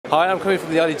Hi, I'm coming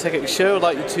from the IDTechEx show. I'd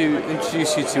like to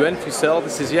introduce you to Enfucell.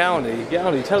 This is Yauni.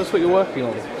 Yauni, tell us what you're working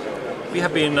on. We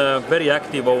have been very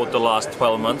active over the last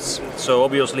 12 months. So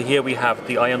obviously here we have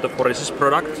the iontophoresis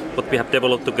product, what we have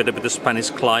developed together with a Spanish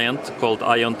client called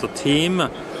Ionto Team.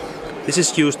 This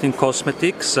is used in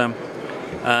cosmetics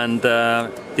and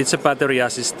it's a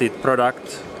battery-assisted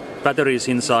product. Battery is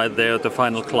inside there. The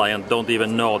final client don't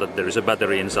even know that there is a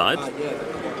battery inside.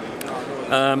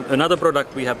 Another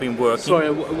product we have been working.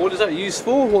 Sorry, what is that used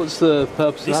for? What's the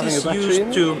purpose of having a battery? This is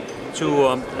used to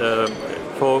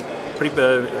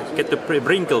get the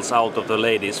wrinkles out of the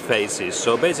ladies' faces.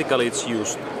 So basically, it's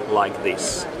used like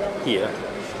this here.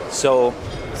 So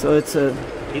it's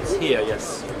here,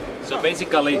 yes. So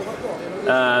basically,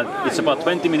 it's about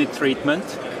 20-minute treatment.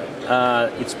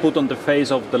 It's put on the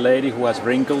face of the lady who has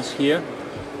wrinkles here,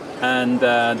 and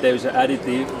there's an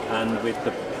additive, and with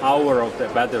the power of the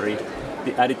battery,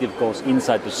 the additive goes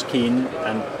inside the skin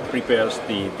and prepares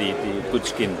the good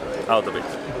skin out of it.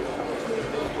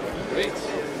 Great.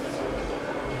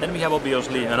 Then we have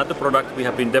obviously another product we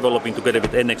have been developing together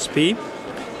with NXP.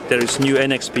 There is new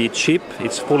NXP chip.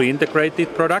 It's fully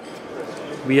integrated product.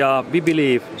 We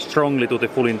believe strongly to the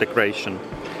full integration.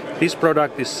 This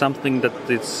product is something that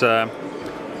it's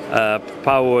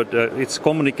powered. It's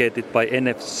communicated by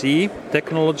NFC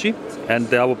technology,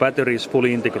 and our battery is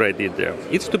fully integrated there.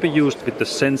 It's to be used with the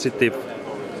sensitive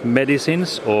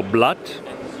medicines or blood.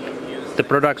 The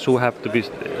products who have to be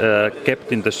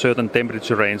kept in the certain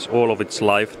temperature range all of its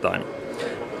lifetime.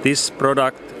 This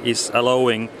product is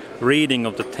allowing reading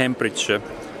of the temperature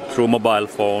through mobile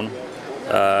phone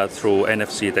through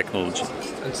NFC technology.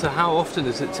 And so how often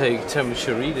does it take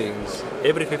temperature readings?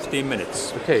 Every 15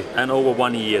 minutes. Okay. And over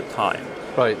 1 year time.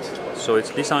 Right. So it's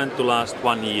designed to last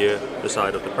 1 year the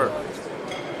side of the product.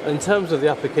 In terms of the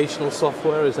applicational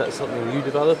software, is that something you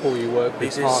develop or you work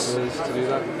with partners to do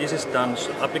that? This is done,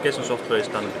 application software is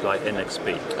done by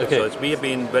NXP. Okay. So we have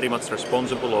been very much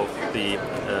responsible of the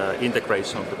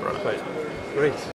integration of the product. Right. Great.